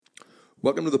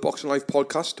Welcome to the Boxing Life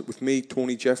podcast with me,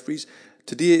 Tony Jeffries.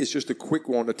 Today is just a quick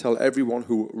one to tell everyone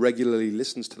who regularly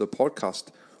listens to the podcast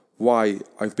why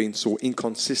I've been so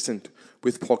inconsistent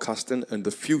with podcasting and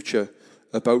the future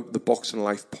about the Boxing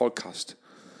Life podcast.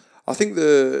 I think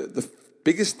the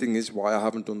biggest thing is why I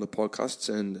haven't done the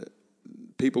podcasts, and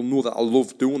people know that I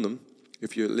love doing them.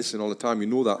 If you listen all the time, you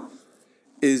know that,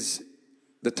 is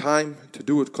the time to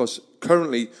do it, because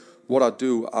currently what I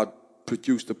do, I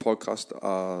produce the podcast,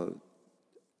 I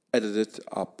edit it,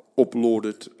 I upload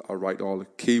it, I write all the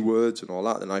keywords and all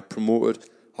that, and I promote it.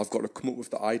 I've got to come up with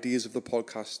the ideas of the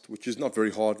podcast, which is not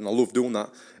very hard, and I love doing that.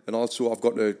 And also I've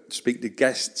got to speak to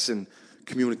guests and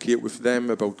communicate with them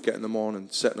about getting them on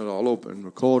and setting it all up and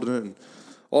recording it and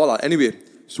all that. Anyway,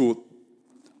 so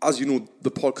as you know, the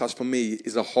podcast for me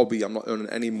is a hobby. I'm not earning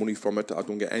any money from it. I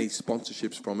don't get any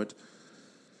sponsorships from it.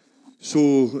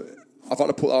 So I've had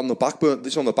to put that on the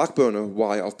back burner,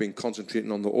 why I've been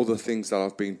concentrating on the other things that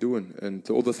I've been doing. And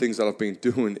the other things that I've been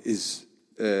doing is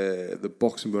the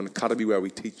Boxing Burn Academy, where we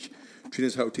teach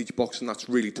trainers how to teach boxing. That's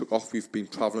really took off. We've been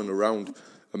travelling around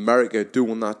America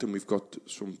doing that, and we've got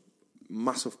some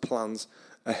massive plans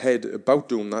ahead about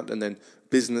doing that. And then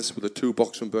business with the 2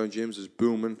 Boxing Burn gyms is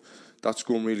booming. That's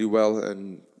going really well,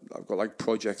 and I've got like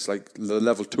projects like the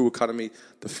Level 2 Academy,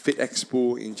 the Fit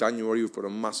Expo in January. We've got a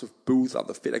massive booth at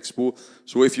the Fit Expo.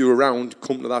 So if you're around,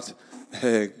 come to that,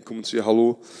 come and say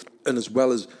hello. And as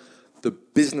well as the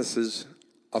businesses,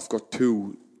 I've got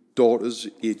 2 daughters,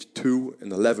 aged 2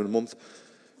 and 11 months.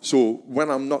 So when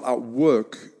I'm not at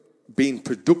work being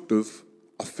productive,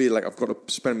 I feel like I've got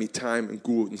to spend my time and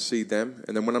go out and see them.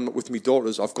 And then when I'm not with my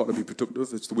daughters, I've got to be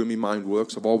productive. It's the way my mind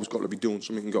works. I've always got to be doing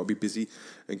something and got to be busy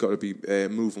and got to be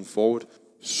moving forward.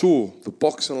 So, the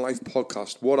Boxing Life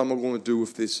podcast, what am I going to do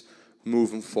with this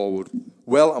moving forward?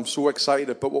 Well, I'm so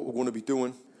excited about what we're going to be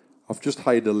doing. I've just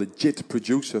hired a legit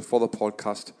producer for the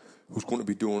podcast who's going to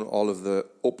be doing all of the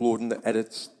uploading, the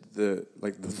edits, the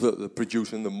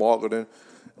producing, the marketing.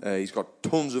 He's got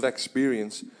tons of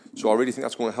experience, so I really think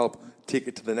that's going to help take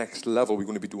it to the next level. We're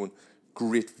going to be doing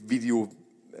great video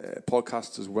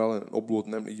podcasts as well and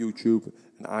uploading them to YouTube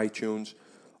and iTunes.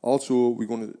 Also, we're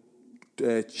going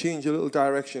to change a little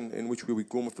direction in which we're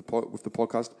going with the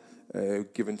podcast,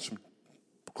 giving some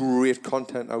great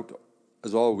content out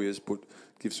as always, but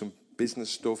give some business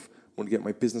stuff. I want to get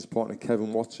my business partner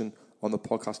Kevin Watson on the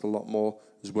podcast a lot more,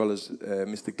 as well as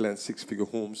Mr. Glenn Six Figure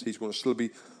Homes. He's going to still be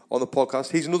on the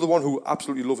podcast. He's another one who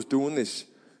absolutely loves doing this,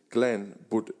 Glenn,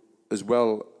 but as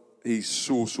well, he's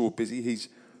so busy. His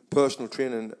personal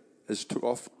training has took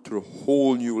off to a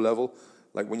whole new level.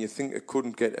 Like, when you think it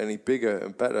couldn't get any bigger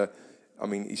and better, I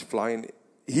mean, he's flying.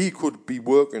 He could be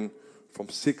working from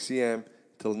 6 a.m.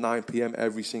 till 9 p.m.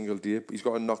 every single day. But he's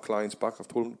got to knock clients back. I've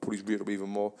told him to put his rate up even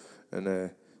more.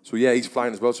 And so, yeah, he's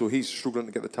flying as well. So he's struggling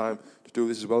to get the time to do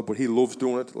this as well. But he loves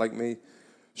doing it, like me.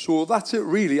 So that's it,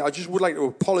 really. I just would like to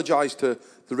apologise to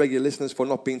the regular listeners for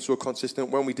not being so consistent.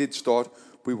 When we did start,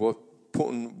 we were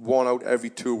putting one out every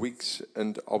 2 weeks,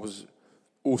 and I was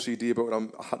OCD about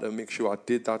it. I had to make sure I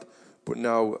did that. But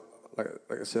now,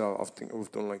 like I said, I think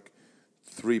we've done like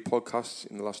 3 podcasts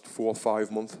in the last 4 or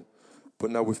 5 months.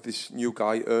 But now with this new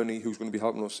guy, Ernie, who's going to be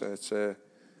helping us, it's the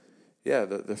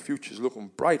future's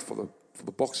looking bright for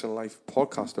the Boxing Life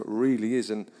podcast. It really is.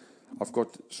 And I've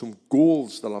got some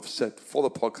goals that I've set for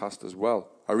the podcast as well.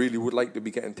 I really would like to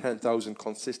be getting 10,000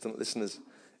 consistent listeners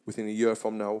within a year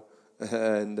from now,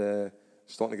 and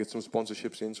starting to get some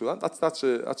sponsorships in. So that's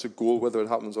a goal. Whether it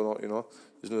happens or not,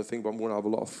 is another thing. But I'm going to have a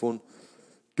lot of fun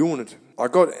doing it. I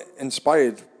got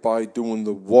inspired by doing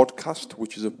the Wadcast,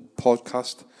 which is a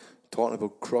podcast talking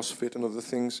about CrossFit and other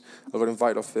things. I got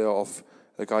invited off there off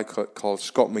a guy called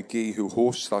Scott McGee, who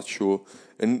hosts that show,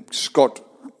 and Scott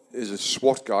is a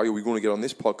SWAT guy who we're going to get on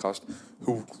this podcast,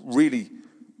 who really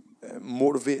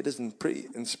motivated us and pretty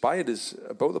inspired us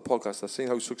about the podcast. I've seen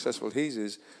how successful he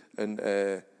is and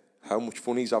how much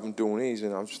fun he's having doing his,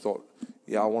 and I just thought,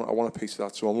 I want a piece of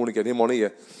that, so I'm going to get him on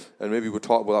here, and maybe we'll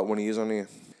talk about that when he is on here.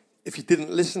 If you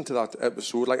didn't listen to that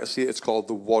episode, like I say, it's called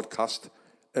The Wadcast,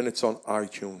 and it's on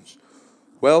iTunes.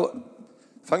 Well,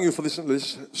 thank you for listening to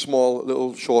this small,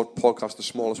 little, short podcast, the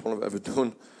smallest one I've ever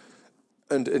done.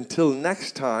 And until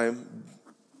next time,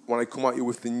 when I come at you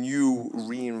with the new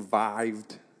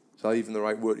revived, is that even the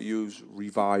right word to use?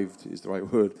 Revived is the right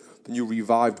word. The new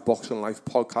revived Boxing Life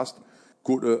podcast.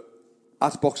 Go to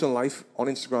 @BoxingLife on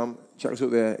Instagram. Check us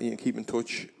out there, and you can keep in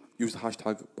touch. Use the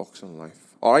hashtag BoxingLife.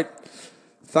 All right?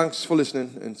 Thanks for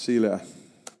listening, and see you later.